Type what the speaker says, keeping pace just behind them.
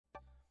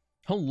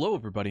Hello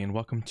everybody and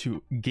welcome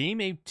to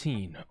Game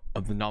 18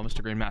 of the Novice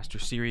to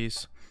Grandmaster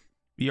series.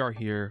 We are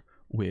here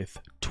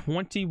with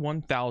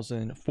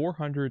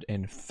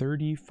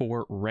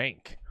 21,434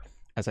 rank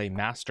as a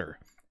master,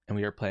 and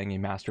we are playing a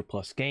Master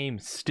Plus game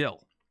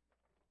still.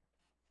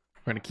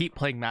 We're going to keep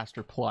playing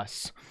Master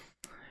Plus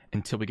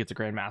until we get to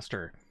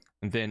Grandmaster,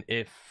 and then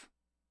if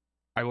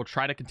I will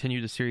try to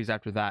continue the series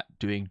after that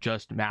doing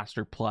just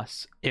Master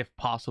Plus if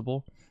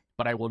possible,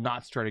 but I will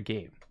not start a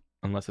game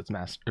unless it's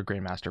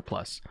Grandmaster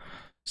Plus.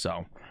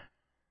 So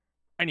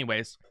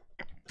anyways,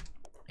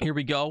 here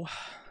we go.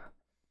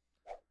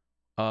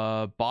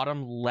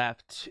 Bottom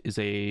left is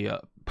a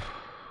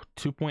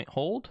 2-point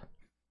hold.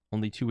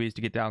 Only 2 ways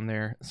to get down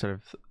there instead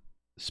of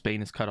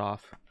Spain is cut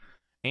off,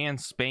 and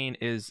Spain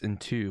is in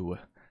 2.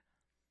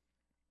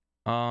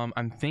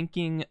 I'm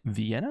thinking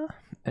Vienna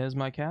as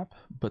my cap,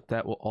 but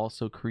that will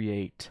also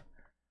create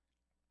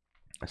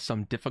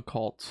some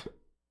difficult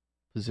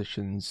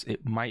positions.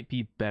 It might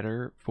be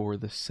better for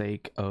the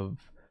sake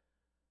of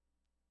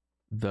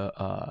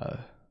the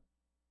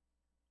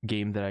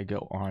game that I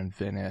go on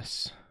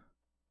Venice,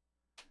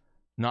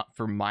 not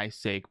for my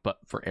sake but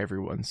for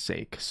everyone's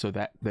sake, so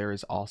that there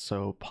is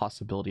also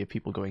possibility of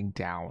people going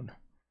down,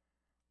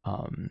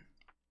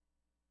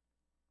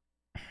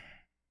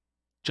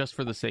 just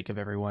for the sake of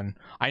everyone.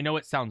 I know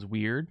it sounds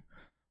weird,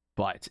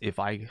 but if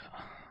I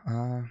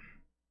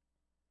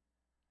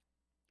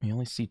you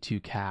only see 2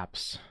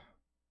 caps.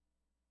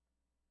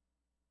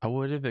 I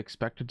would have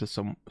expected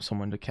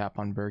someone to cap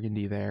on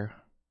Burgundy there.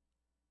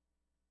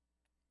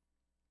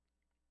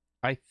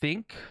 I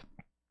think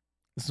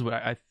this is what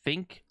I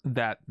think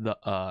that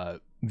the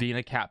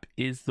Vienna cap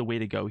is the way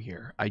to go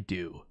here. I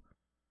do.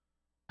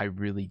 I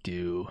really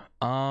do.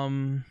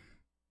 There's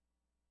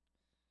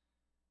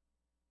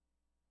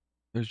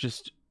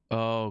just,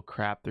 oh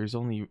crap, there's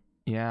only,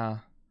 yeah.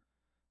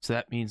 So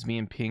that means me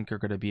and Pink are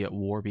going to be at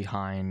war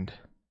behind.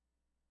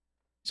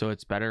 So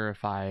it's better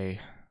if I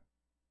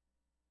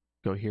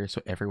go here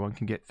so everyone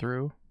can get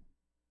through,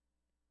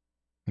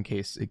 in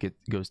case it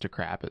goes to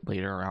crap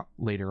later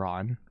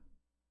on.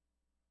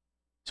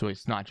 So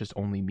it's not just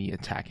only me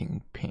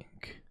attacking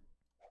Pink.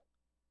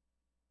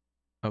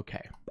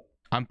 Okay,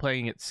 I'm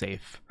playing it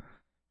safe.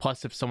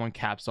 Plus, if someone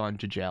caps on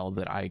JJbruhh,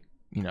 that I,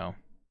 you know,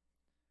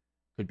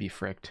 could be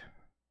fricked.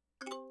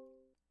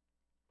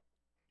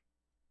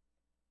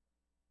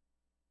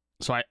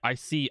 So I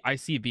see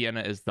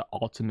Vienna as the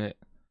ultimate.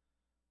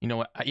 You know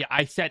what? Yeah,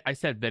 I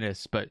said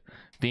Venice, but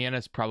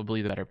Vienna's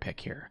probably the better pick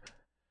here.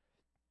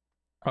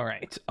 All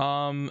right.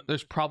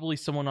 There's probably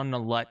someone on the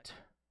LUT,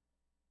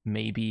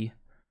 maybe.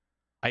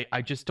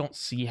 I just don't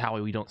see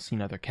how we don't see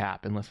another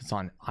cap unless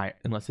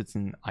it's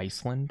in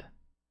Iceland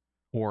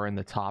or in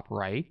the top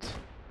right.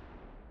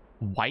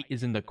 White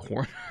is in the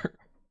corner.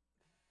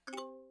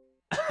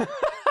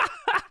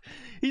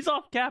 He's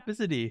off cap,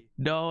 isn't he?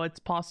 No, it's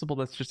possible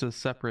that's just a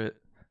separate,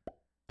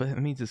 but it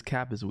means his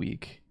cap is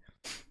weak.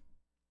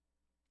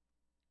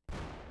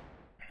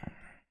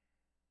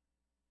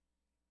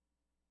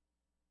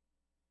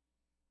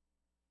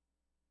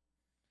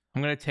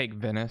 I'm gonna take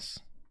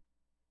Venice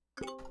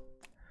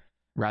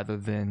rather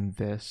than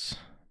this,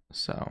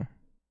 so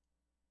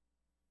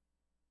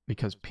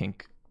because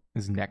Pink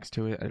is next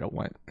to it, I don't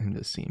want him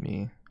to see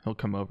me. He'll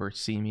come over,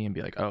 see me, and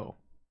be like, oh,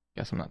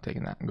 guess I'm not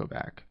taking that, and go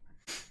back.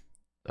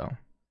 So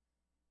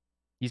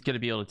he's gonna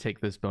be able to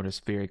take this bonus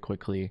very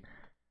quickly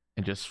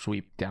and just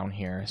sweep down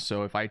here.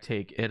 So if I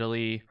take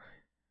Italy,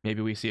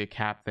 maybe we see a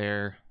cap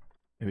there,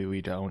 maybe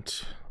we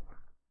don't.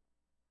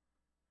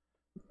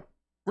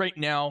 Right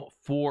now,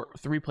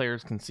 3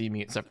 players can see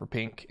me except for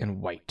Pink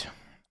and White.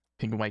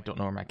 Pink and White don't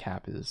know where my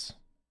cap is,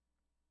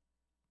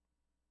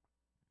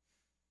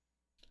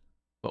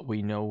 but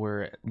we know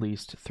where at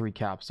least 3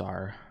 caps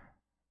are,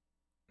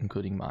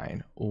 including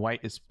mine.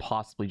 White is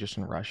possibly just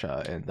in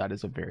Russia, and that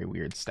is a very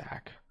weird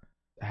stack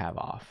to have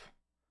off.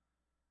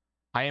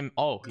 I am,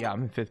 oh yeah,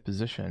 I'm in 5th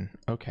position.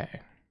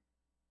 Okay.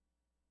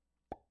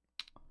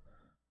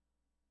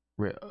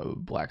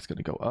 Black's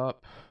gonna go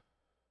up.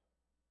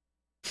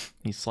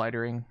 He's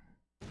slidering,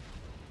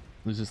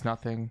 loses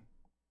nothing,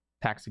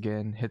 attacks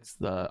again, hits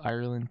the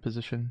Ireland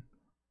position.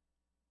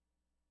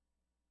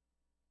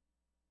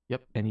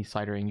 Yep, and he's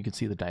slidering. You can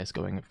see the dice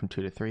going from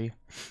 2 to 3.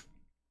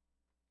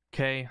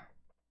 Okay.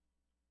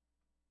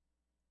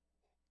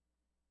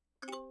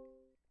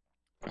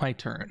 My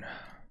turn.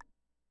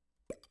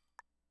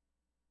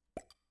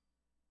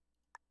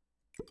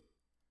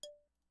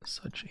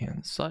 Such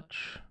and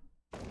such.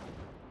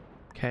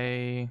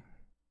 Okay.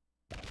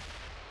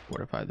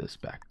 Fortify this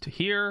back to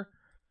here.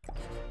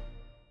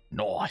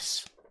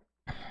 Nice.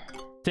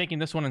 Taking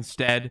this one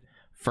instead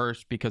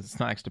first because it's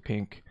not next to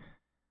Pink.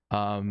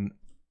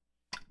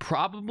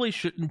 Probably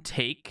shouldn't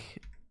take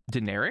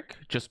Deneric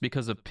just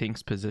because of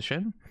Pink's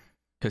position,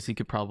 because he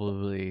could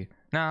probably,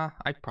 nah,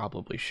 I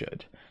probably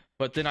should,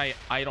 but then I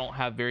don't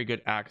have very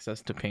good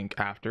access to Pink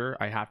after.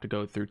 I have to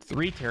go through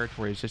 3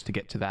 territories just to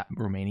get to that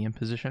Romanian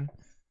position.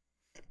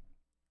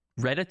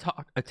 Red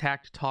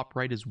attacked top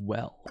right as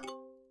well.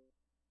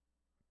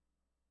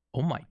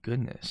 Oh my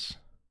goodness.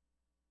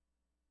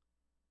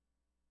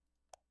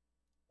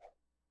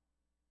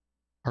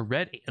 Are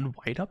red and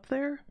white up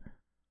there?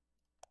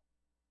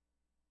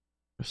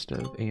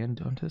 Gustav and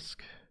Dontisk.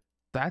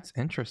 That's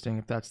interesting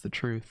if that's the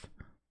truth.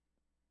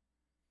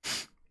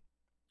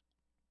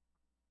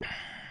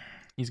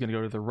 He's gonna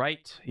go to the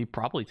right. He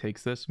probably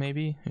takes this,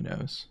 maybe. Who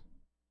knows?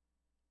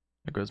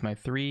 There goes my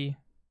 3.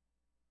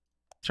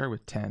 Start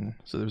with 10,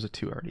 so there's a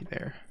 2 already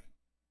there.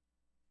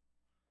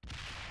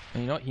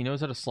 And you know what? He knows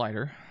how to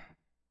slider.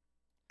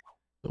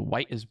 The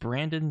white is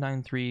Brandon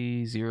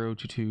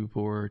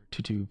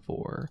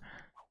 930224224.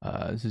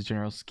 This is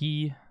General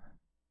Ski.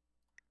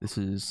 This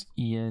is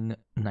Ian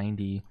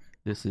 90.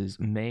 This is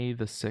May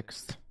the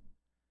 6th.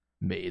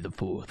 May the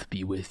 4th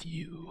be with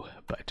you,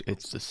 but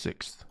it's the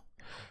 6th.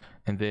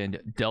 And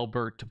then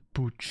Delbert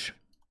Booch.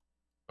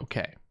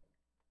 Okay.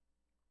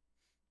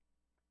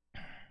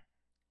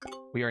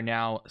 We are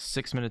now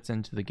 6 minutes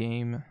into the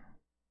game.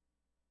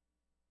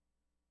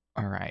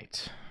 All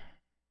right.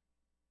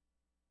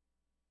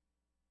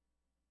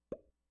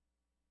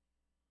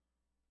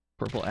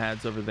 Purple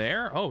ads over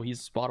there. Oh,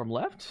 he's bottom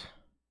left.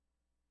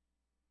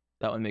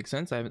 That one makes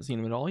sense. I haven't seen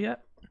him at all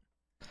yet.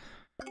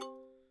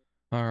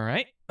 All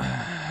right.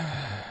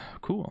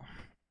 Cool.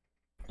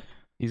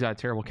 He's got a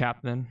terrible cap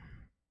then.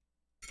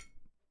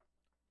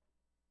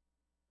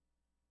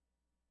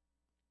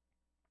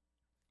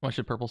 What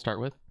should purple start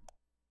with?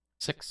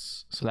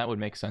 6. So that would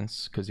make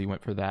sense because he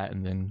went for that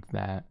and then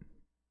that.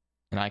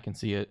 And I can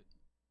see it.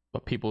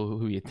 But people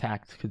who he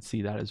attacked could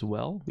see that as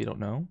well. We don't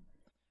know.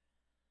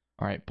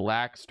 All right.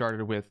 Black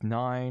started with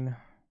 9.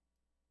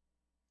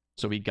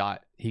 So he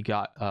got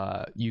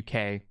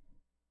UK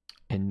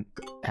and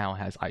now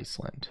has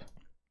Iceland.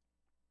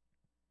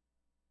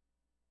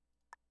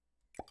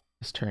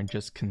 This turn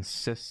just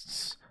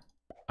consists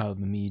of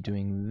me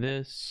doing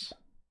this.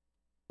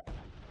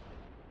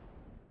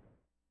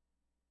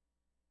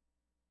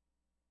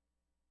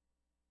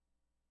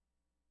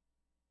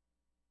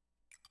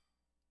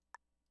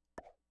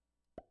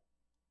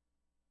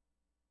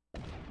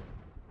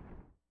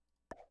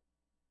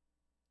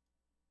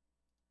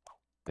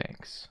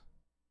 Thanks.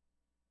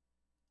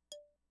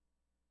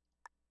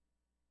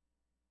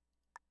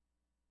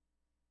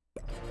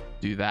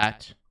 Do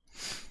that.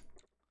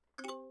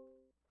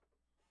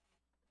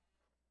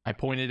 I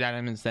pointed at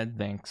him and said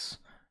thanks.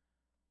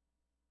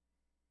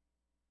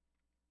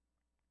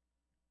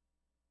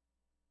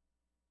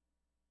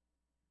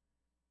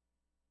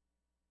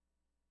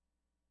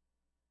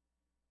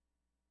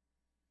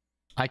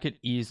 I could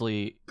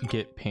easily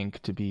get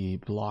pink to be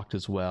blocked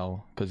as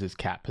well because his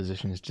cap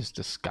position is just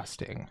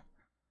disgusting.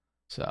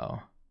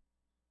 So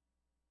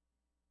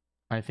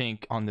I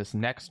think on this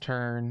next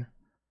turn,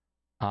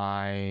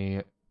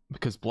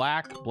 because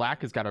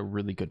black has got a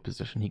really good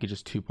position. He could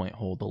just 2-point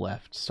hold the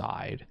left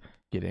side,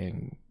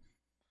 getting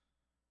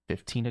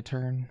 15 a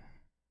turn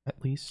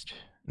at least.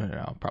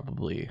 No,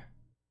 probably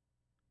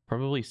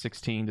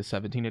 16 to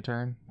 17 a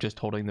turn, just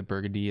holding the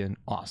Burgundy and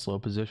Oslo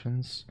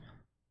positions.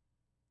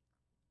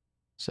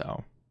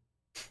 So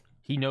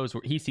he knows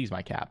where he sees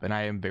my cap, and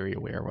I am very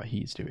aware of what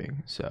he's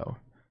doing. So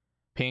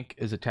pink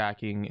is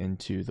attacking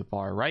into the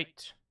far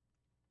right.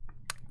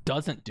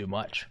 Doesn't do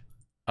much.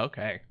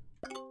 Okay.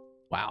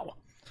 Wow.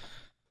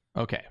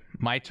 Okay,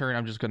 my turn.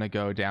 I'm just gonna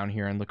go down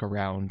here and look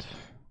around.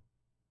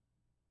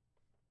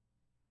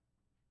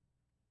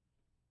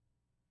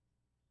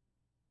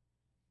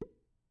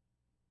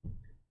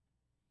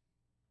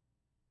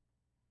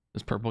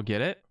 Does purple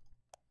get it?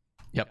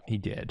 Yep, he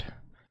did.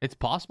 It's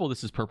possible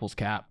this is purple's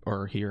cap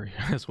or here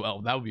as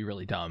well. That would be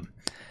really dumb.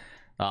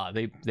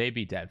 They'd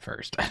be dead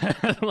first.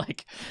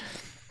 Like,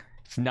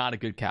 it's not a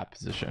good cap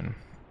position.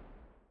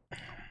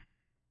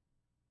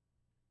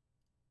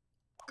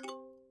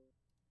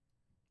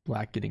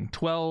 Black getting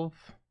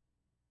 12.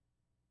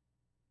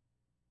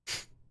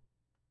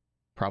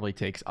 Probably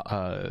takes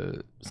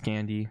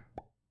Scandi.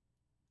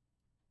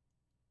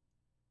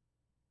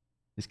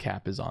 His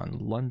cap is on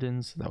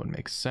London, so that would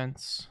make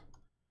sense.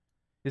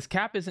 His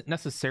cap isn't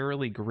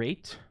necessarily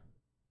great,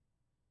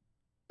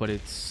 but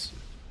it's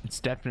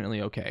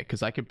definitely okay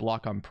because I could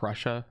block on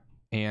Prussia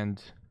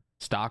and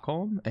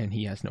Stockholm, and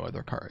he has no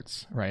other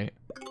cards, right?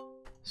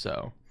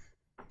 So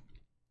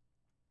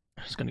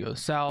I'm just gonna go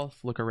south,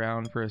 look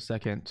around for a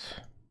second.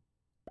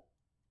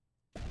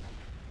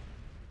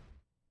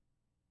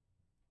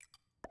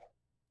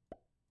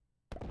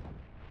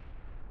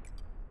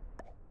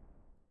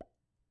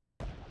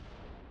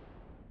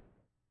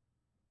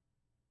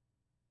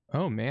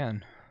 Oh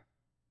man,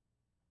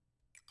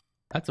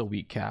 that's a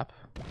weak cap.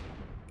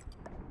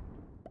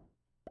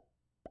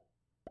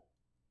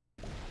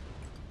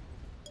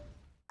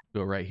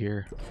 Go right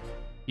here.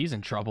 He's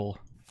in trouble.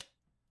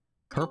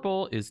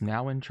 Purple is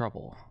now in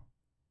trouble.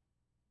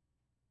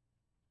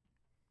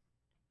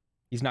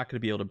 He's not going to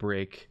be able to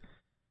break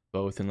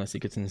both unless he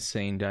gets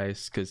insane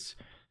dice, because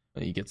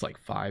he gets like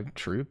 5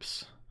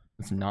 troops.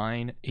 It's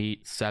 9,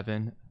 8,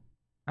 7.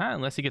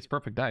 Unless he gets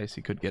perfect dice,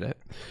 he could get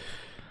it.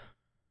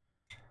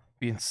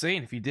 Be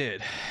insane if he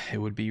did. It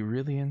would be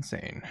really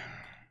insane.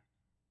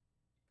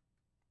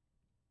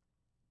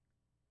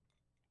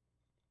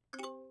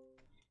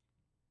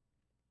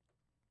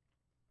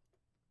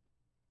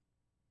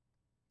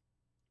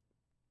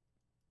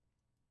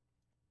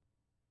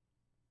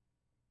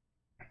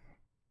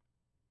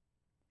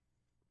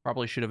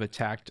 Probably should have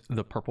attacked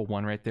the purple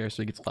one right there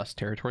so he gets less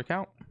territory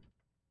count.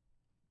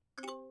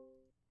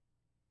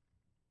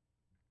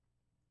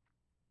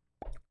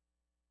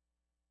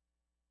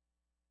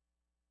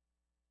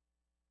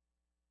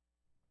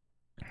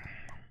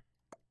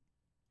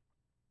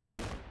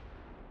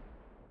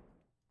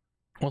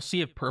 We'll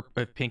see if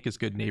pink is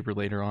good neighbor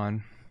later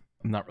on.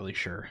 I'm not really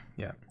sure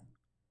yet.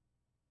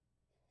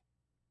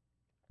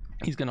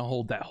 He's going to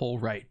hold that whole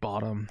right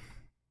bottom,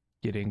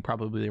 getting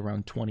probably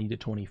around 20 to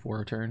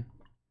 24 a turn.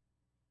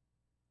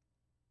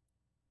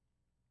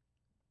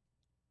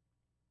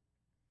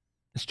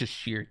 It's just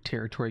sheer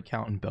territory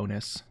count and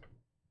bonus.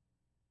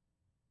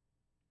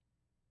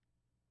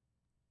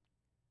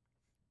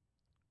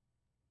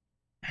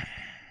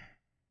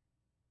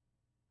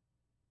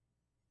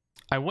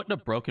 I wouldn't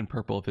have broken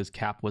purple if his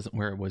cap wasn't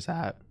where it was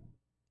at.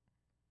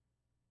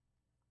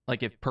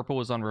 Like if purple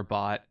was on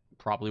Rabat,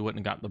 probably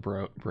wouldn't have got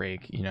the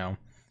break, you know.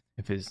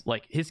 If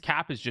his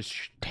cap is just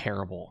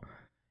terrible.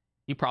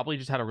 He probably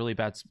just had a really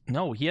bad...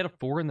 No, he had a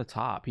 4 in the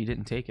top. He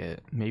didn't take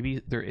it.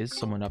 Maybe there is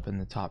someone up in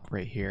the top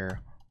right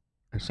here.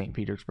 In St.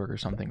 Petersburg or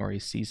something. Or he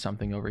sees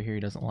something over here he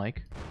doesn't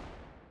like.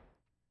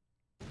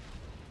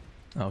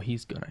 Oh,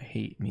 he's gonna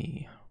hate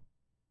me.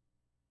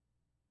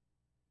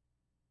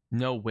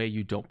 No way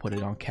you don't put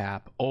it on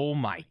cap. Oh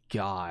my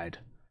god.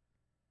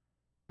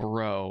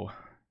 Bro,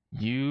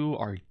 you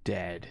are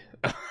dead.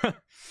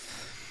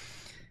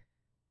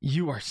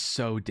 You are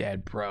so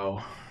dead,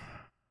 bro.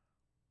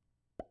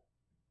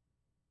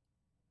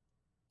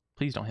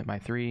 Please don't hit my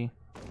 3.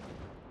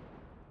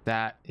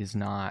 That is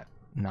not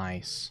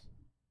nice.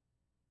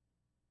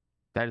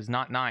 That is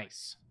not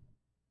nice.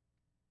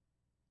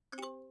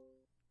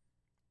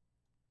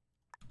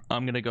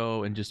 I'm gonna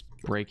go and just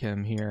break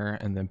him here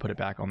and then put it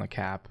back on the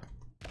cap.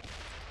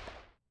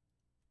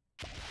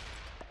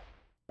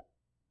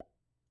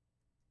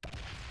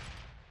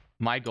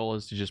 My goal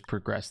is to just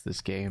progress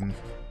this game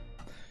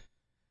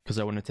because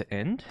I want it to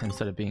end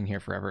instead of being here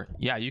forever.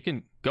 Yeah, you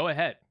can go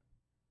ahead.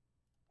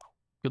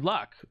 Good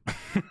luck.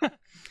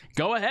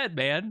 Go ahead,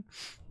 man.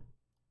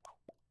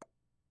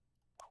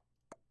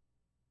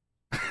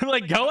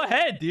 Like, go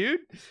ahead, dude.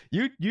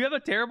 You have a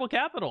terrible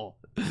capital.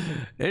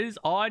 It is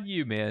on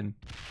you, man.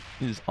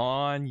 It is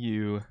on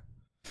you.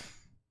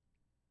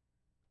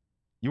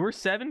 Your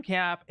 7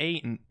 cap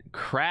 8 and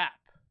crap.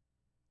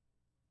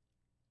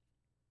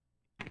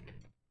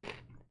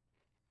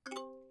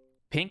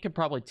 Pink could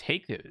probably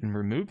take it and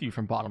remove you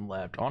from bottom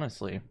left,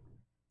 honestly.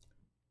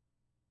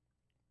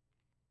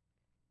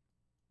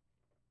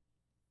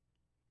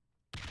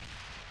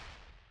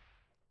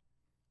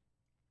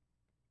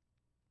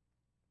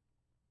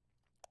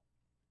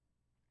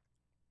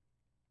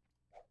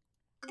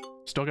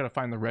 Still gotta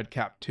find the red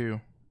cap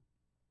too.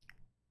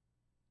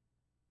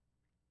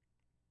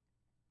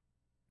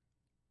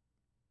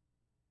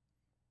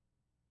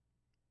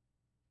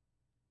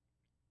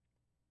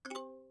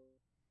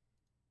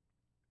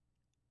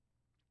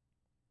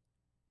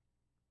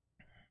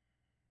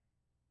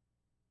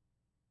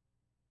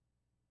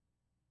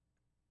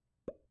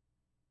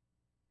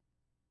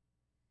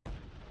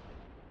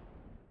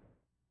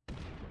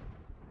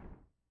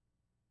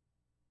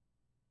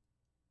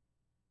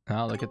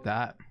 Oh, look at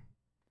that.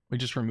 We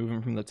just remove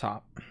him from the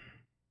top.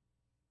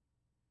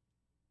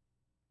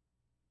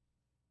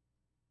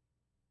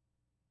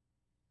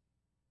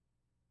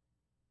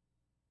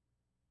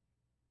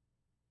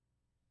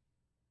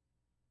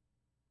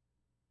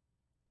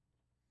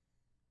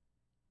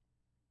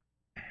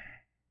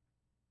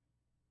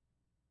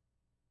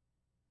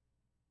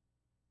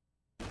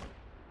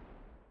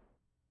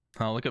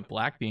 Oh, look at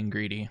black being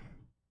greedy.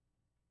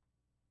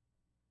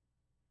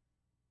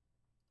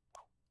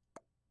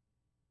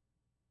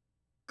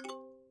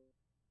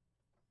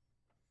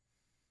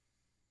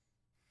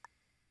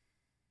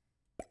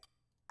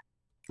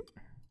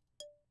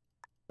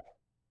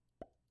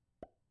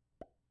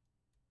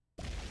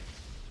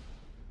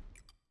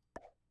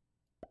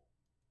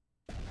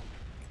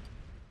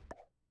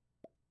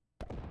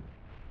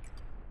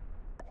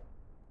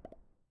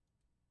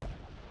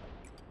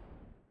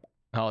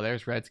 Oh,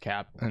 there's red's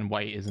cap and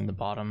white is in the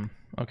bottom.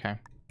 Okay,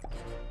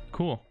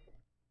 cool.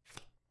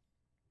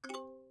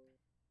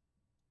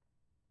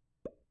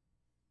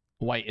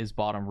 White is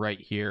bottom right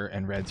here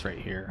and red's right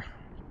here.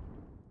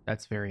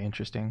 That's very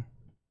interesting.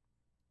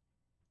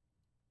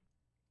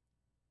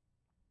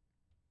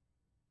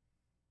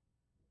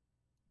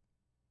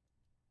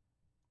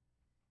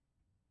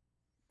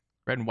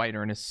 Red and white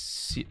are in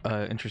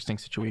a interesting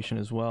situation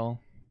as well.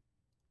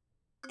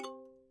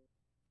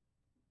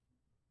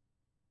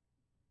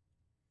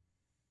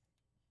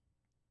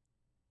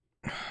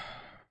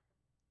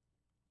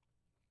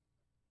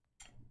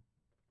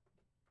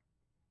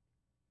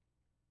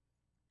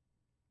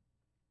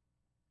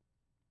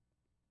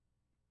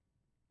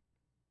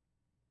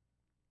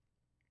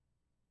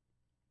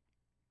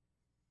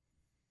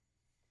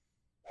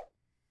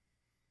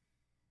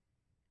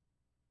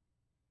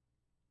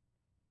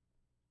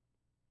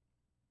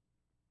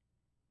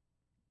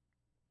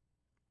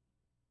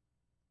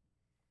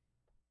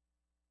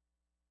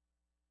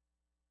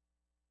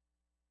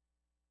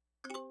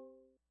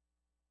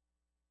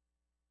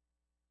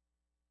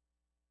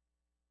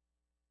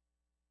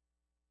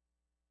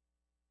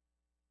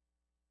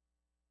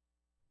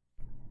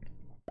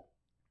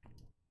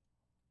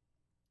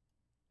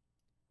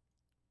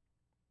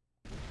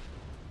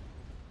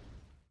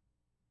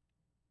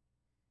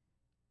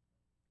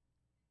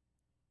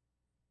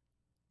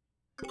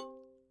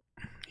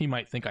 He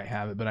might think I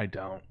have it, but I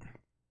don't.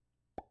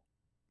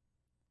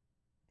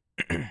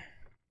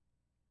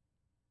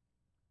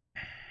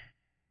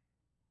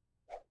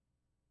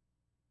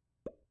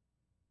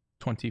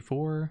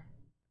 $24.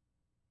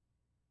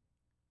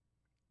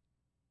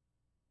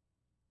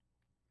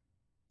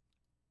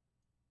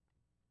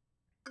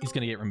 He's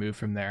gonna get removed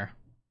from there.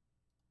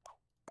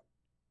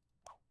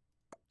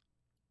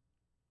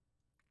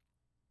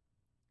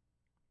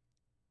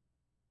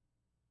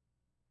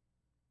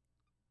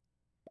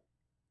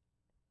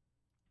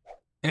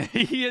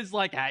 He is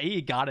like,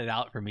 he got it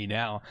out for me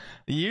now.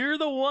 You're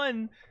the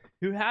one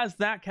who has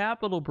that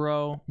capital,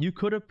 bro. You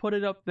could have put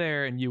it up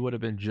there and you would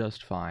have been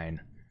just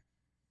fine.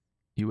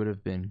 You would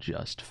have been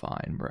just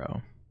fine,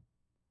 bro.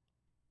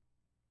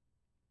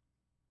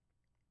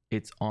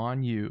 It's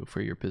on you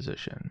for your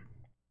position.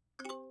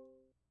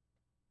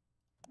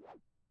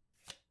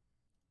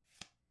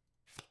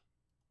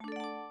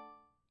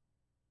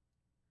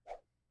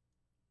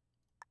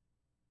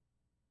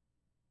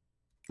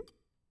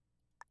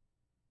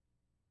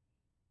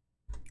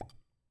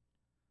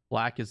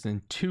 Black is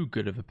in too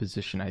good of a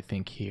position, I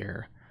think,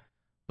 here.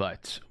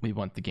 But we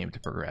want the game to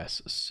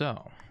progress,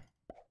 so...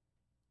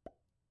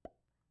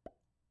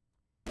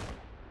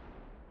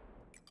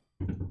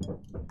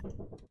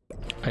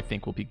 I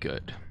think we'll be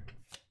good.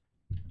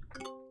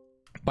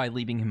 By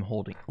leaving him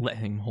holding... Let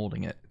him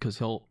holding it. Because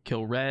he'll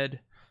kill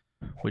red,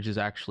 which is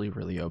actually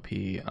really OP.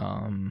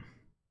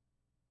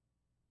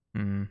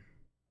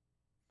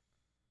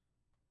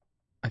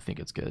 I think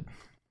it's good.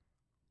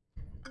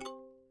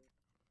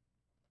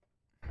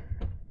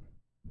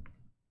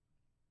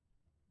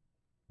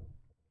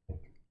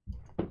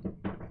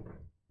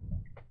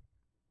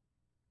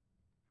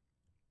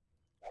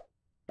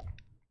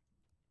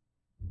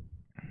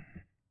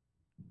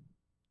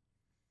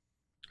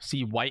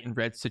 See, white and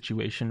red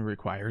situation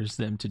requires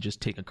them to just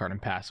take a card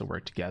and pass and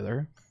work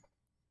together.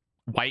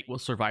 White will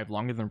survive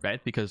longer than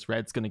red because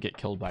red's going to get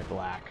killed by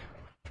black.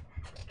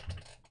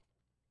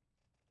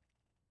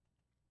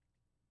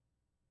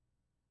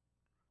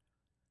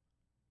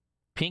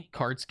 Pink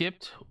card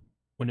skipped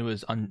when it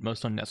was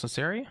most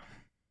unnecessary.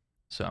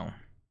 So,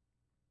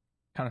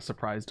 kind of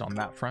surprised on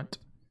that front.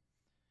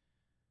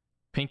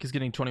 Pink is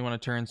getting 21 a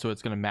turn, so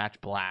it's going to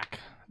match black.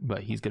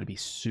 But he's going to be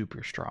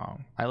super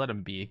strong. I let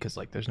him be because,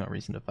 like, there's no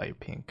reason to fight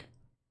pink.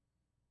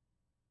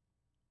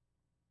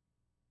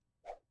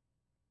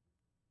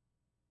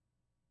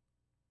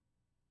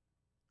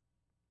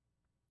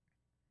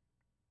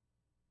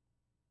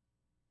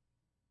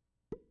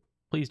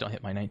 Please don't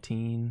hit my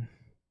 19.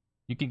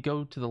 You can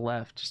go to the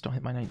left, just don't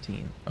hit my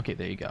 19. Okay,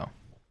 there you go.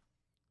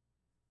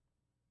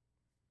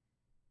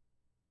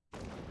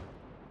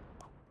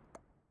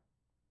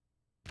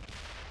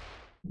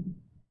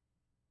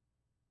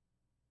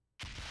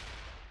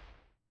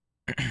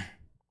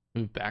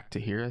 Move back to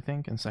here, I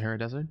think, in Sahara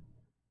Desert.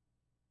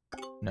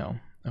 No.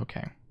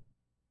 Okay.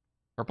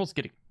 Purple's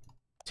getting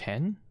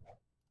 10?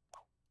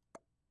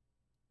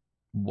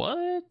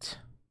 What?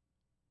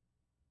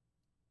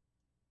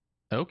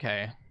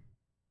 Okay.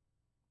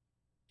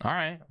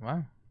 Alright,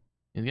 well.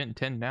 He's getting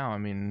 10 now. I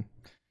mean,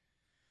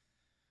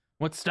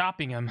 what's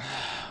stopping him?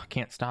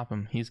 Can't stop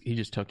him. He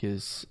just took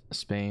his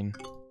Spain.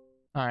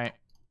 Alright,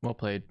 well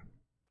played.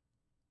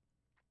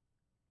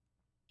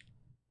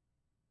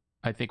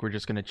 I think we're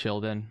just gonna chill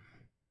then.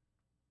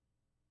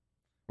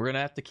 We're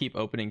gonna have to keep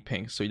opening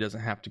pink so he doesn't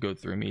have to go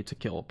through me to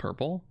kill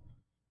purple.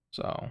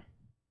 So.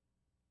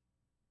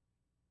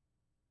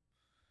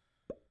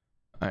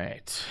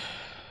 Alright.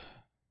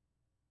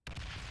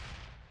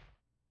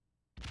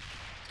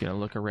 He's gonna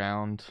look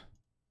around.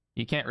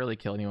 You can't really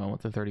kill anyone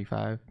with the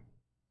 35.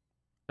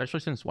 Especially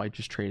since white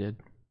just traded.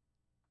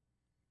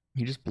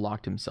 He just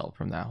blocked himself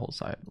from that whole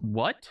side.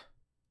 What?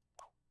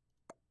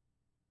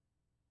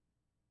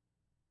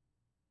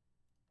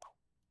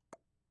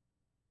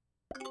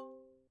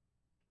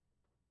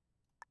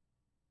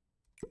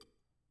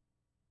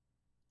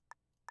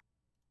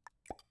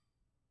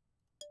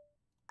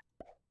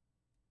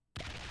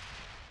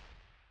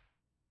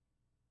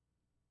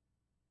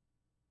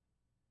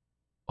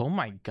 Oh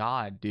my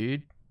god,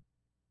 dude.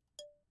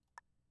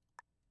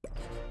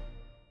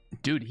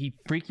 Dude, he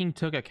freaking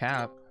took a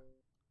cap.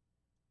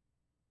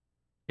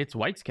 It's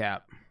white's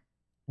cap.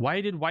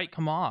 Why did white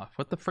come off?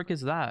 What the frick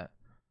is that?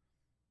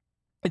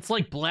 It's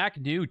like black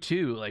knew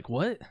too. Like,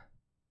 what?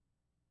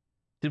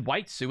 Did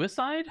white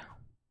suicide?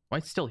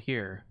 White's still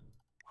here.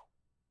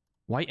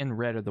 White and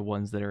red are the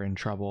ones that are in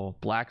trouble.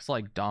 Black's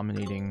like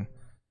dominating.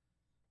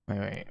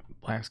 Wait.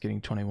 Black's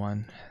getting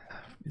 21.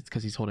 It's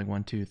because he's holding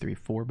 1, 2, 3,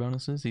 4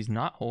 bonuses. He's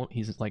not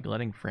he's like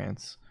letting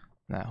France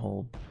that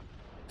hold.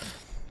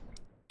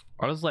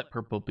 I'll just let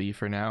purple be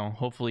for now.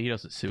 Hopefully he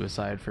doesn't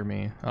suicide for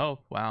me. Oh,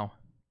 wow.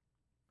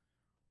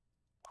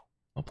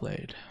 Well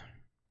played.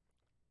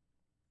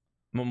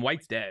 Well,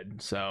 white's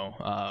dead, so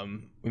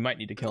we might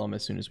need to kill him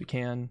as soon as we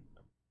can.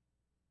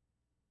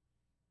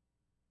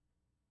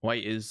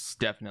 White is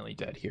definitely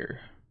dead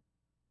here.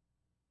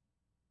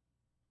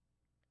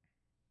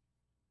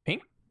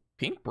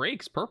 Pink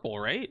breaks purple,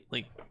 right?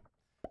 Like,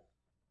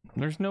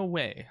 there's no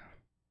way.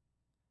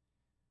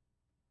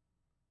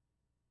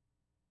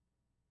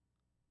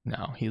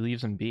 No, he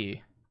leaves him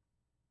B.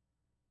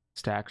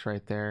 Stacks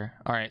right there.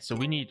 All right, so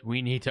we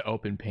need to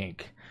open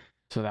pink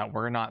so that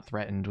we're not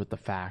threatened with the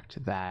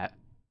fact that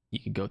he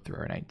could go through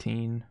our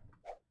 19.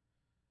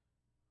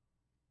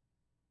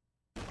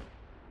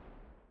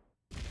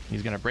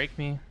 He's gonna break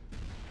me.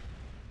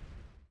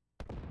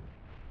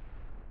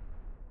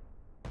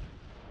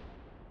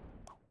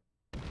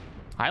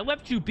 I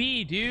left you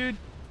be, dude.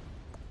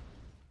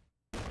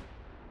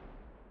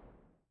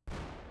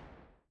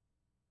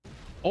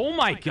 Oh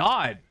my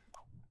god.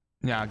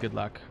 Yeah, good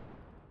luck.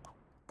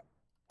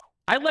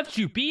 I left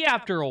you be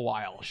after a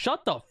while.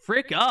 Shut the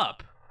frick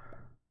up.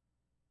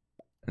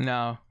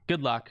 No,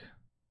 good luck.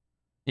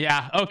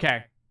 Yeah,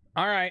 okay.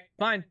 All right,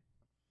 fine.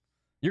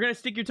 You're gonna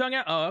stick your tongue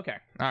out? Oh, okay.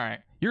 All right.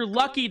 You're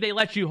lucky they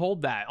let you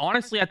hold that.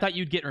 Honestly, I thought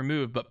you'd get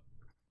removed, but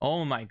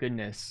oh my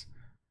goodness.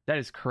 That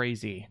is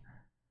crazy.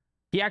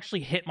 He actually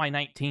hit my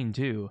 19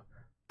 too.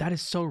 That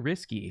is so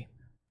risky.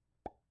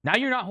 Now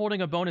you're not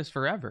holding a bonus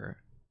forever.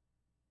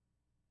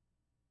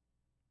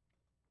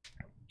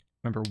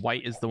 Remember,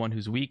 white is the one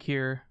who's weak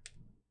here.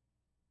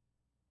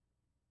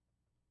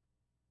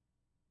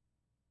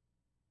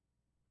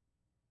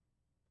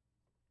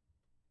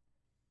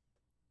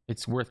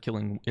 It's worth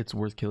killing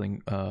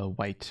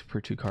white for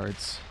 2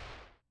 cards.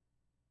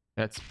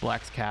 That's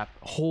black's cap.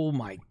 Oh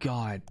my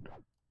god.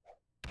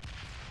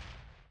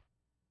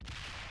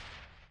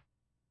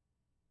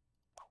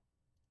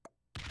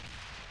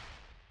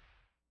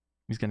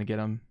 He's gonna get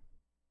him.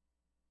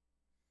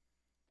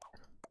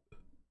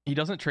 He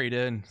doesn't trade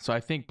in, so I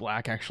think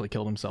black actually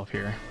killed himself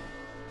here.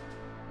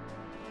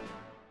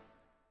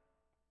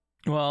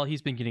 Well,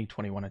 he's been getting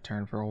 21 a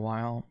turn for a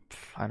while.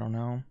 I don't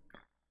know.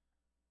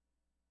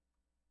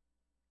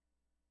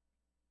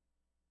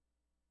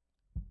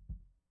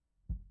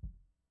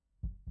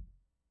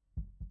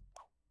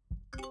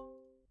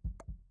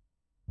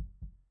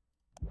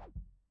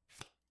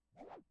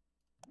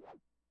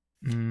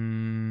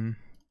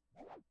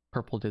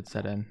 Purple did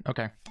set in.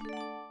 Okay.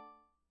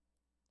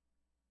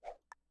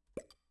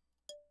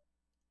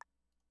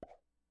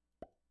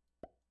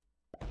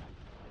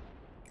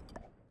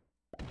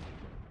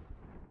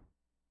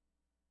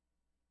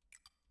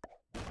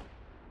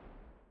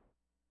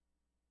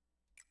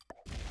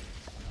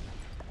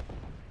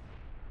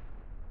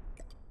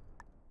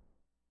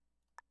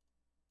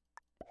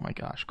 Oh my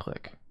gosh,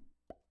 click.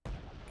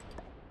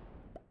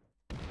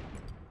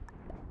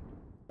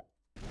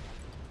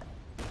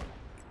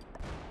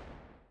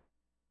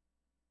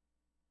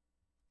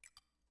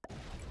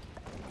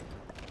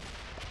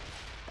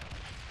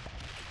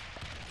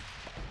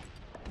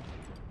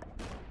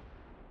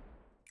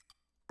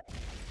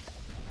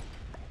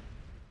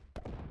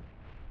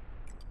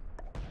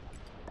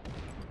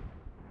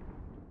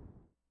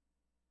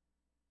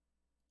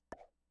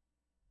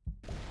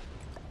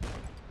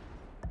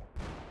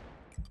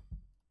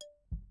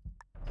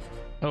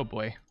 Oh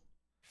boy.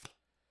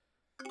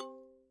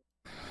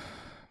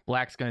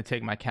 Black's gonna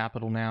take my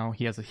capital now.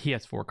 He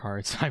has 4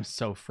 cards. I'm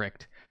so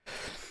fricked.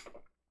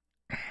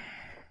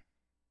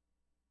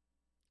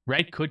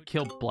 Red could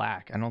kill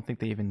black. I don't think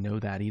they even know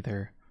that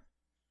either.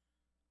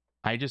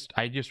 I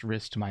just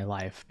risked my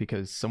life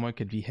because someone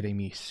could be hitting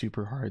me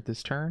super hard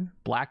this turn.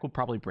 Black will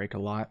probably break a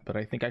lot, but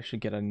I think I should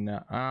get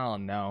a oh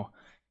no.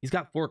 He's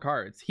got 4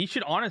 cards. He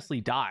should honestly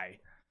die.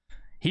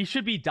 He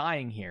should be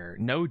dying here.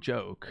 No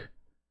joke.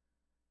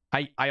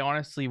 I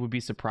honestly would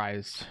be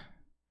surprised.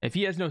 If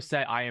he has no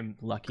set, I am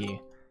lucky.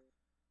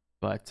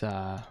 But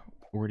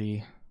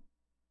 40.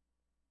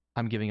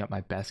 I'm giving up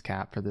my best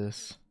cap for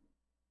this.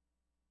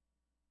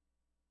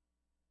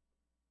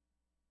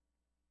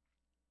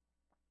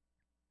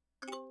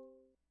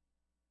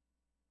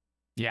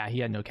 Yeah, he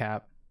had no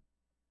cap.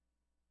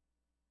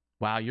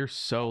 Wow, you're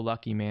so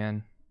lucky,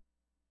 man.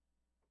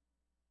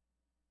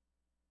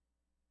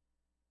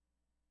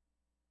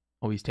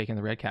 Oh, he's taking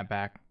the red cap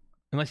back.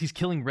 Unless he's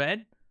killing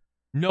red?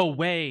 No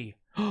way.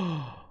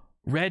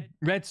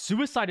 Red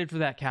suicided for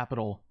that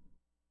capital.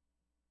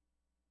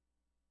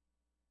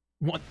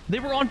 What? They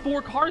were on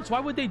 4 cards. Why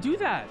would they do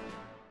that?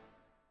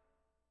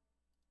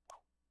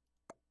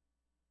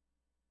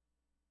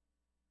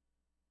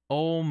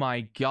 Oh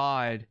my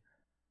god.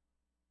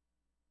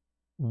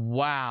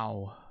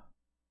 Wow.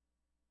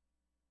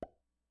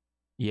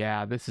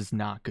 Yeah, this is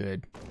not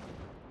good.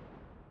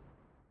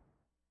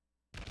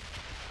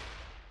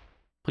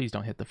 Please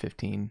don't hit the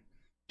 15.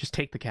 Just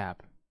take the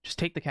cap. Just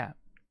take the cap.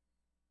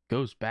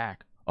 Goes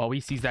back. Oh,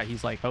 he sees that.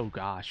 He's like, oh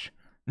gosh.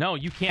 No,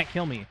 you can't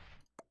kill me.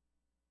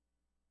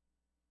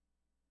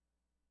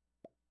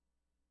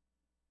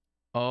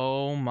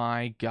 Oh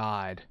my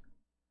god.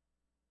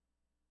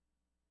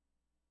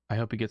 I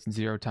hope he gets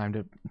 0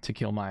 time to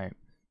kill my...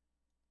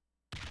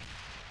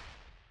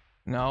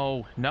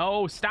 No,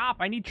 no, stop.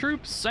 I need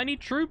troops. I need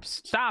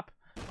troops. Stop.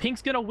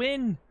 Pink's gonna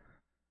win.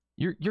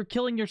 You're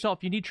killing yourself.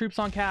 You need troops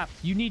on cap.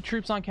 You need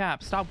troops on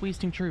cap. Stop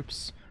wasting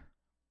troops.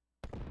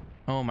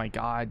 Oh my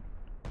god.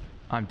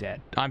 I'm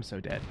dead. I'm so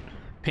dead.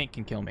 Pink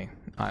can kill me.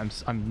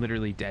 I'm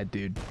literally dead,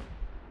 dude.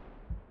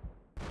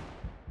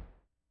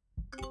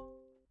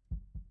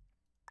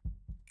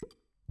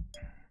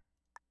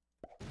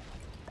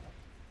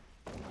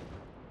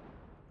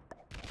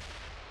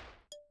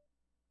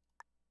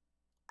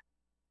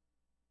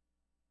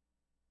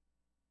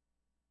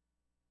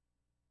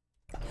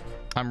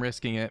 I'm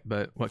risking it,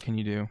 but what can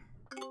you do?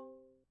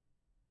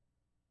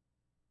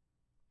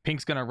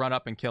 Pink's gonna run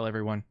up and kill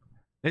everyone.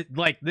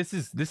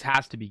 This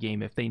has to be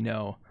game if they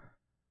know.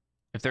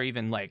 If they're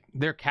even like,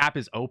 their cap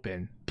is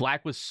open.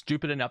 Black was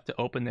stupid enough to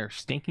open their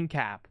stinking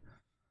cap.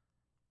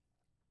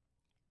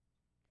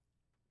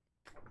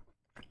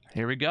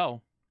 Here we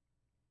go.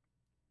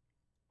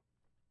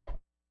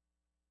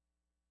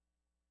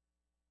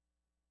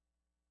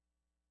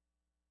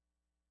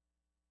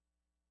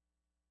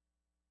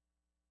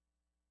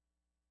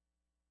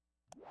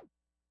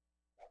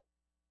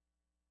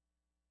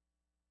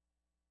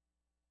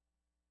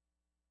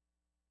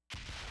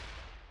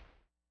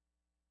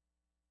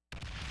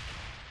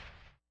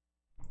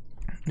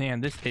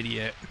 Man, this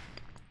idiot.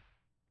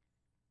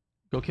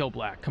 Go kill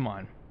Black. Come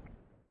on.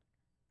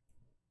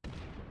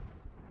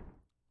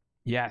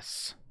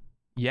 Yes.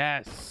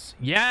 Yes.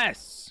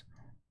 Yes!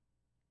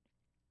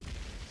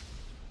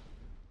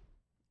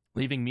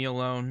 Leaving me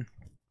alone.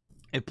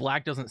 If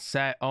Black doesn't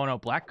set... Oh, no.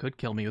 Black could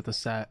kill me with a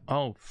set.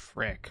 Oh,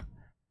 frick.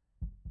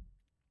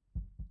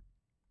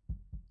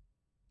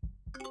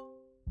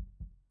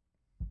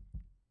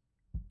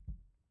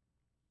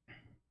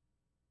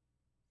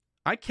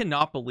 I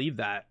cannot believe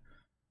that.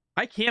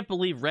 I can't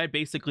believe Red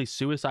basically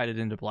suicided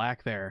into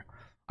Black there.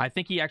 I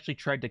think he actually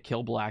tried to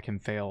kill Black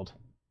and failed.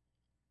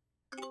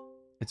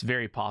 It's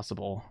very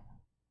possible.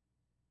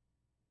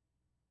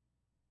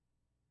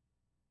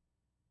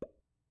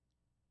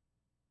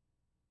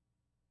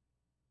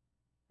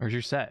 Where's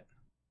your set?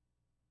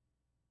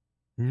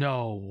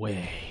 No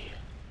way.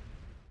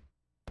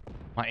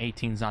 My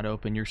 18's not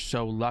open. You're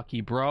so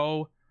lucky,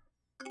 bro.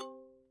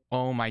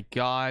 Oh my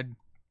god.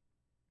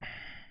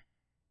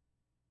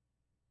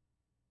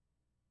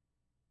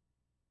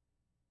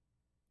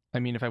 I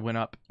mean, if I went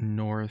up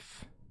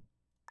north...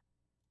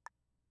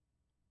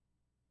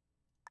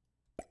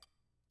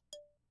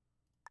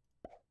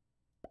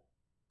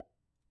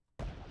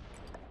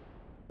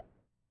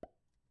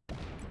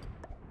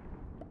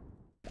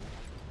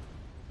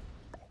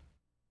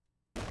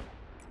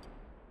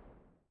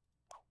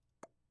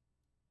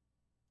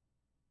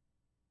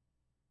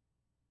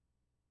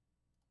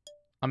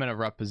 I'm in a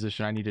rough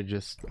position. I need to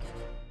just...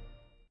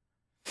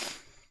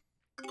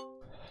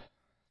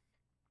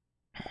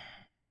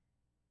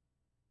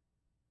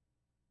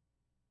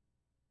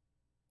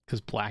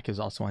 Because Black is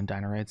also on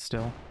Dynamite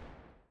still.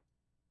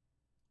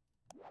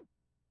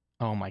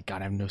 Oh my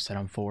god, I have no set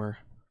on 4.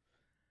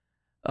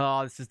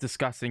 Oh, this is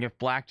disgusting. If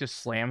Black just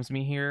slams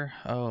me here...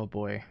 Oh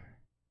boy.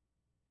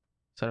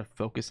 Instead of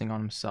focusing on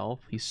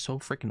himself. He's so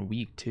freaking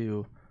weak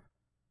too.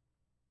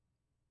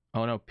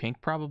 Oh no,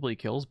 Pink probably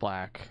kills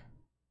Black.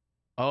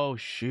 Oh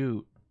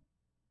shoot.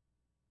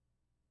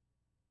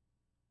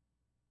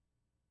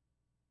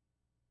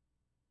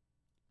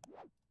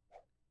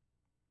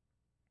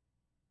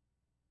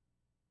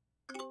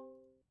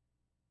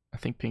 I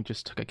think Pink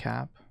just took a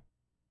cap.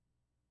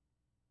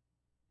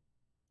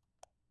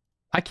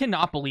 I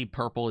cannot believe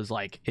Purple is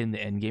like in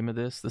the end game of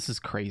this. This is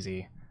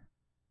crazy.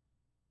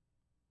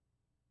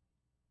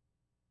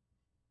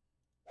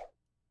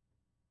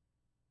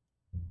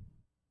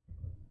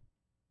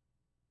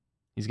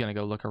 He's gonna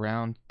go look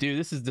around. Dude,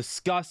 this is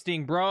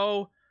disgusting,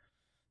 bro.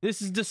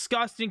 This is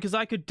disgusting because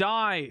I could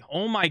die.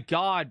 Oh my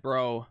god,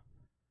 bro.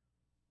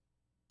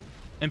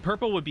 And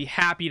Purple would be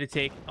happy to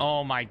take...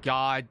 Oh my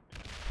god.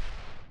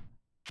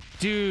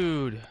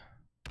 Dude.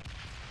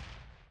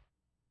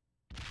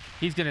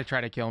 He's gonna try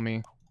to kill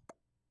me.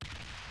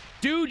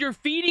 Dude, you're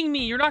feeding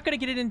me. You're not gonna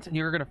get it into...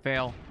 You're gonna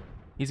fail.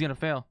 He's gonna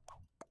fail.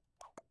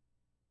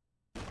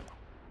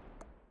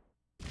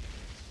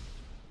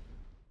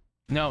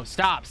 No,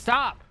 stop.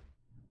 Stop.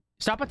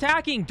 Stop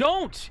attacking.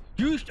 Don't.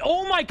 You...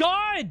 Oh my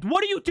god.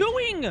 What are you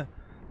doing?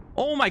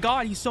 Oh my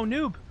god. He's so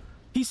noob.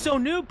 He's so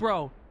noob,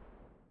 bro.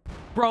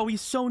 Bro,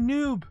 he's so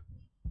noob.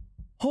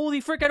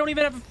 Holy frick. I don't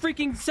even have a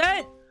freaking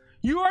set.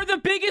 You are the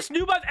biggest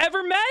noob I've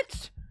ever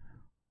met.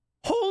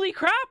 Holy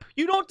crap.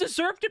 You don't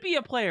deserve to be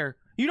a player.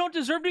 You don't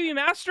deserve to be a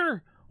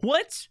master.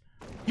 What?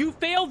 You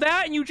fail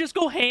that and you just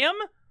go ham?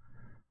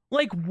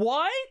 Like,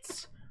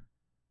 what?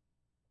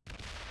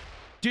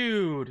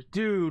 Dude,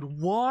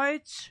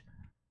 what?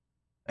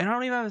 And I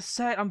don't even have a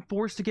set. I'm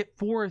forced to get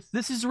 4th.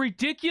 This is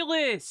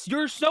ridiculous.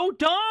 You're so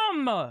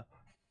dumb.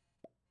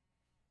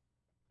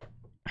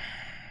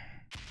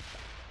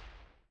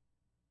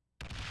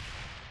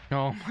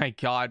 Oh my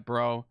god,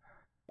 bro.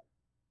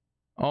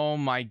 Oh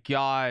my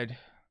god.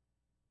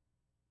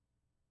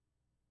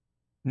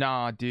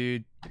 Nah,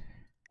 dude.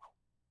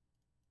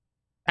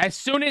 As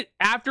soon as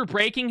after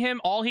breaking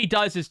him, all he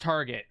does is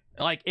target.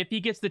 Like, if he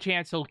gets the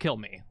chance, he'll kill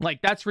me.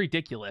 Like, that's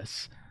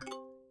ridiculous.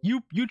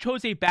 You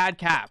chose a bad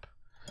cap.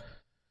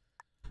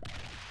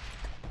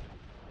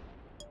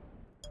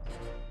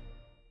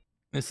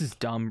 This is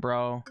dumb,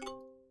 bro.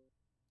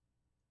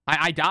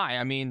 I die.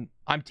 I mean,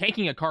 I'm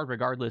taking a card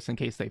regardless in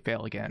case they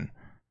fail again.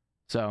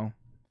 So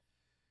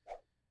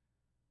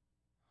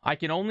I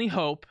can only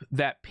hope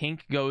that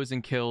Pink goes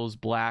and kills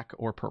Black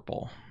or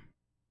Purple.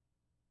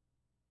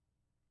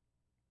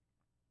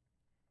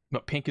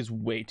 But pink is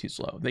way too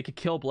slow. They could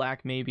kill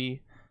black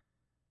maybe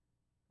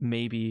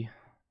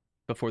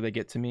before they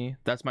get to me.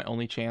 That's my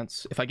only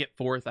chance. If I get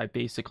fourth, I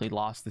basically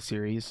lost the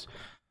series.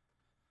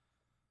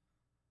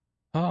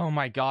 Oh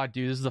my god,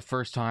 dude, this is the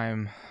first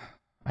time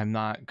I'm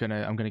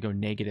gonna go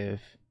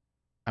negative.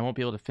 I won't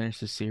be able to finish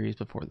this series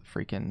before the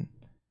freaking...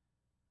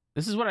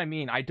 This is what I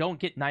mean. I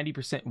don't get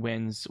 90%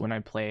 wins when I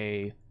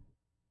play...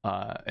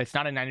 it's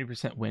not a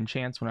 90% win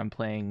chance when I'm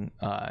playing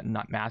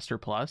not Master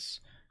Plus.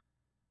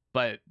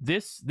 But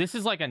this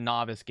is like a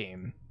novice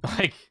game.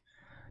 Like,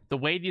 the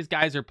way these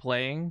guys are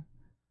playing...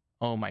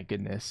 Oh my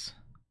goodness.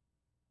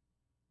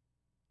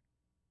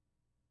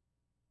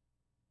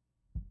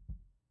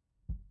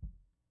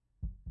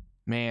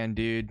 Man,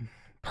 dude.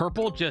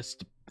 Purple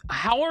just...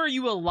 How are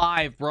you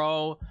alive,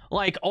 bro?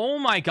 Like, oh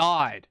my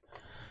god.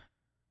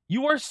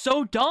 You are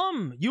so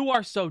dumb. You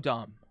are so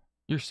dumb.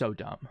 You're so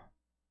dumb.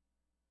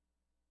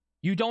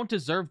 You don't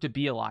deserve to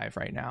be alive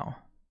right now.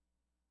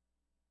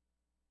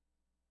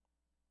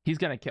 He's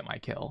gonna get my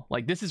kill.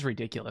 Like, this is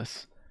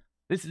ridiculous.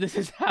 This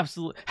is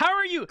absolute... How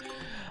are you?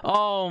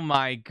 Oh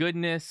my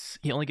goodness.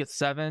 He only gets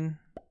 7.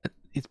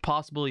 It's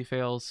possible he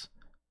fails.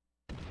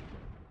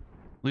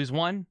 Lose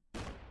 1?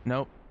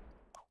 Nope.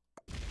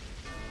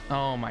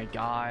 Oh my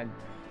god.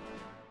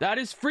 That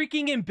is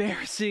freaking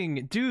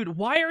embarrassing. Dude,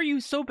 why are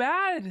you so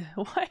bad?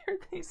 Why are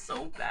they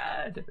so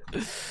bad?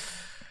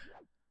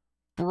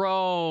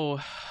 Bro.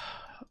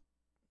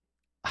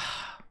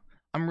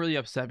 I'm really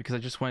upset because I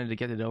just wanted to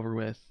get it over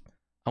with.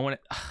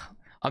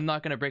 I'm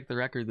not gonna break the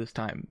record this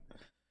time.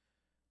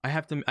 I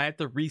have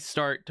to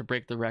restart to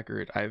break the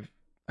record.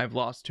 I've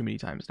lost too many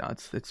times now.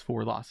 It's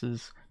 4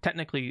 losses.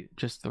 Technically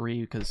just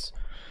 3 because...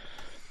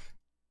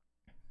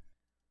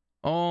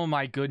 Oh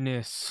my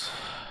goodness.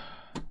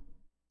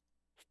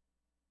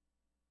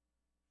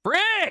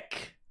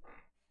 Frick!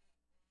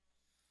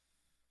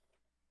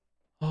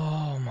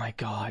 Oh my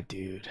god,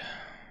 dude.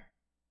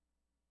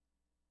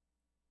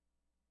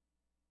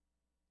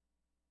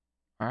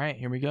 All right,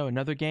 here we go.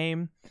 Another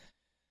game.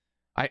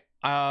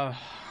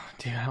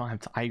 Dude, I don't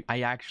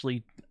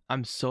have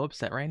I'm so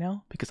upset right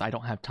now because I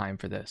don't have time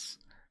for this.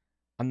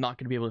 I'm not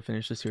going to be able to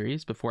finish the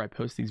series before I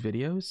post these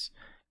videos,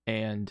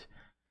 and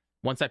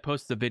once I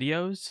post the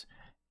videos,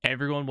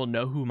 everyone will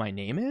know who my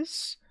name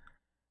is,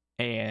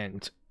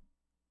 and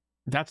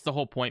that's the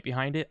whole point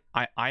behind it.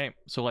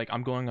 So like,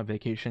 I'm going on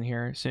vacation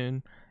here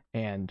soon,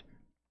 and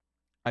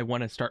I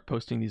want to start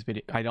posting these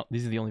videos.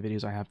 These are the only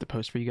videos I have to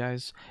post for you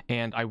guys,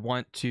 and I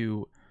want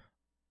to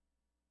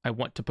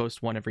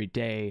post one every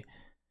day.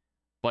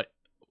 But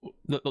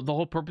the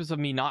whole purpose of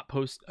me not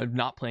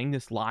playing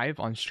this live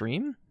on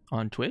stream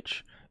on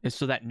Twitch is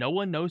so that no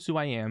one knows who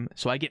I am,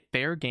 so I get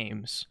fair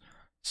games,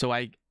 so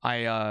I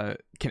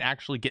can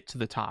actually get to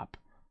the top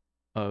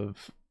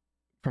of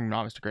from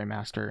novice to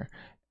grandmaster,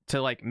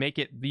 to like make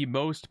it the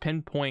most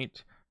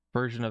pinpoint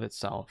version of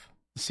itself,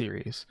 the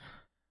series.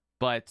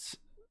 But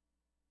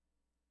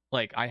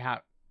like,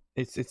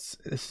 this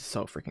is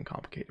so freaking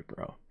complicated,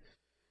 bro,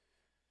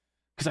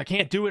 because I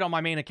can't do it on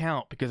my main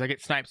account because I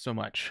get sniped so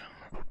much.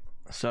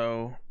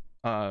 So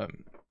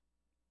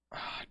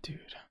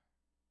dude,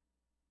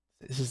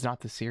 this is not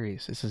the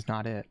series. This is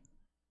not it.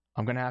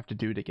 I'm gonna have to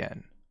do it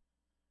again.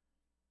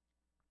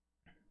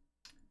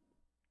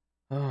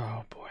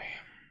 Oh boy.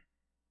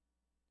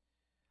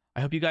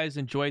 I hope you guys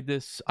enjoyed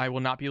this. I will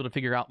not be able to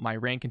figure out my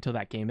rank until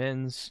that game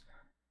ends.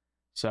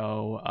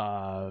 So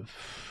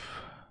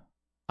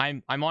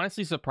I'm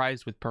honestly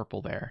surprised with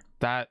purple there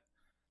that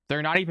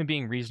they're not even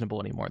being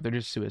reasonable anymore. They're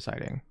just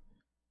suiciding,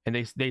 and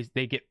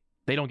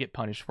they don't get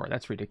punished for it.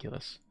 That's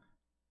ridiculous.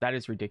 That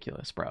is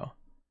ridiculous, bro.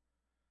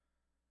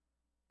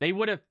 They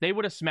would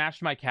have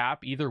smashed my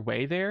cap either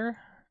way there.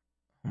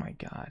 Oh my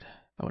god.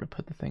 If I would have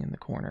put the thing in the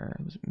corner,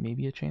 it was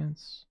maybe a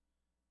chance.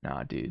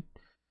 Nah, dude.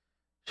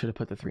 Should have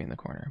put the 3 in the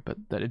corner, but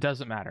it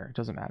doesn't matter. It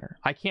doesn't matter.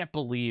 I can't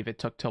believe it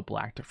took till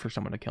black for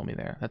someone to kill me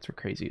there. That's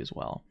crazy as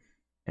well.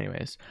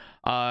 Anyways,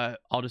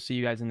 I'll just see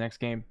you guys in the next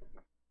game.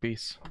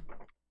 Peace.